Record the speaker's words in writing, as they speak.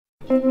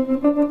In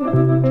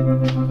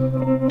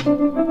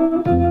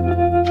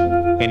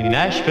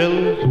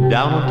Nashville,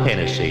 down in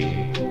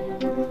Tennessee,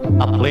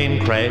 a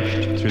plane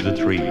crashed through the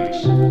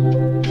trees.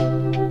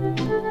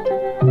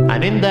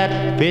 And in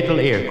that fatal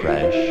air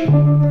crash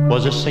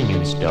was a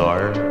singing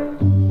star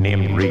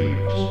named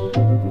Reeves.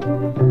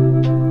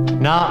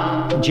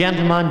 Now,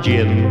 Gentleman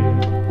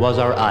Jim was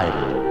our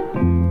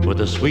idol, with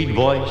a sweet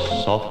voice,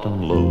 soft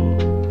and low.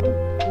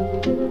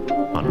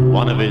 And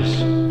one of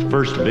his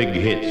first big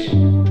hits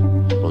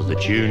was the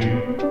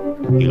tune,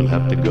 He'll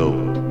Have to Go.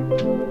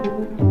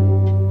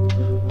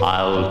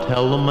 I'll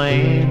tell the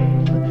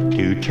man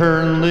to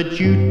turn the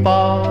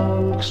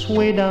jukebox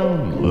way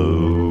down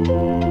low,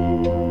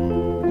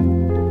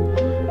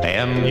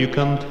 and you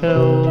can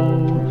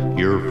tell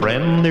your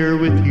friend there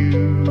with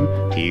you,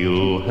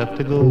 he'll have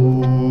to go.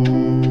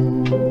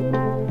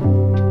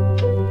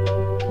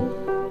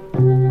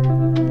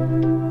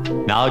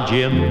 Now,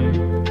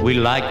 Jim, we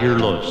like your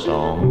love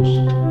songs,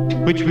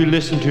 which we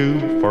listen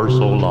to for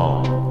so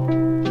long,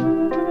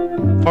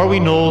 for we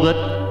know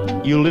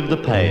that you live the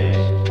past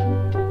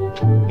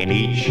in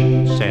each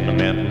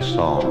sentimental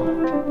song.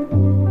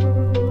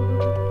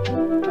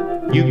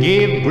 You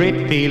gave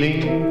great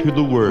feeling to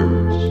the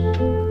words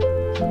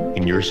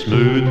in your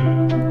smooth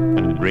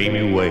and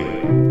dreamy way,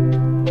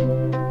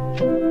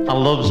 a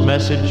love's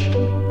message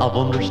of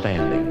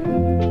understanding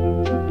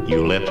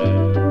you left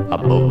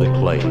above the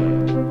clay.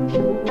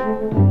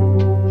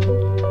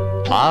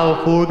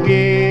 I'll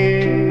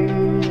forget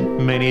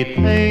many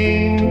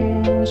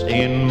things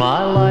in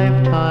my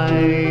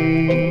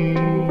lifetime,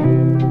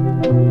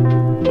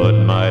 but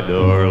my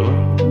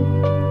darling,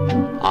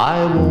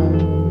 I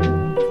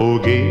won't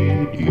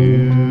forget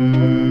you.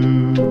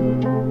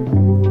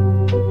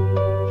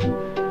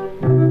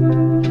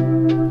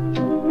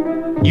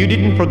 You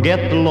didn't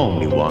forget the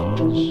lonely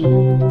ones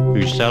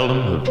who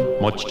seldom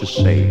have much to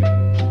say.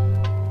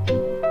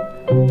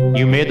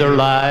 You made their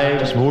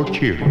lives more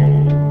cheerful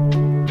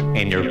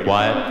in your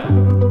quiet,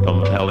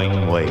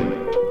 compelling way.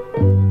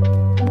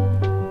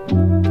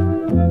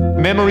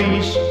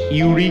 Memories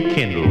you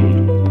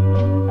rekindled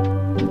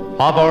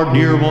of our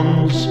dear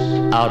ones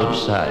out of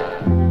sight,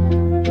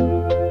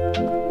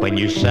 when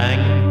you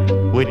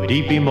sang with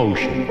deep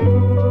emotion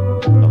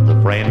of the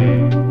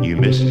friend you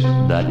missed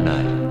that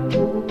night.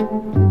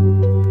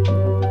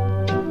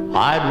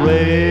 I'd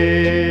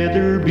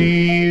rather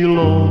be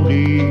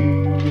lonely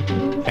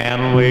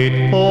and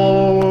wait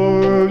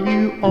for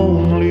you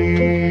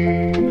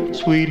only,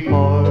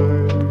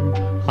 sweetheart,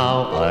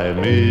 how I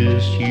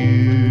miss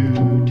you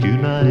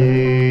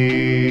tonight.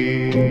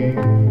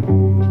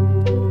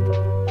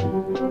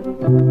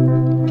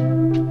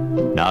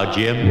 Now,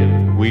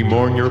 Jim, we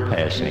mourn your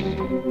passing.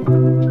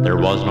 There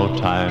was no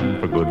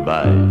time for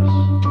goodbyes.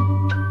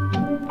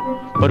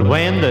 But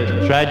when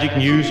the tragic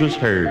news was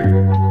heard,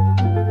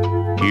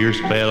 tears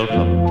fell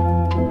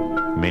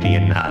from many a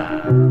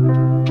night.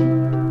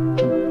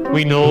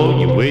 We know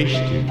you wish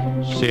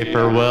to say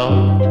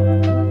farewell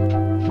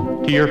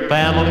to your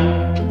family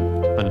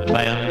and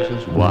fans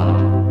as well.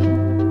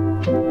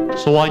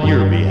 So on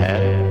your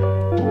behalf,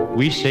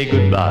 we say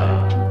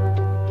goodbye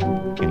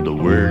in the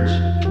words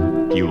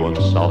you once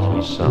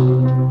softly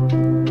sung.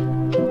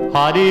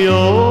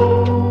 Adios,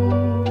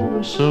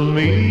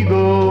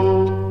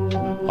 amigo,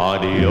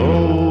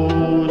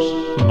 adios,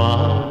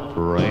 my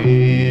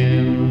friend.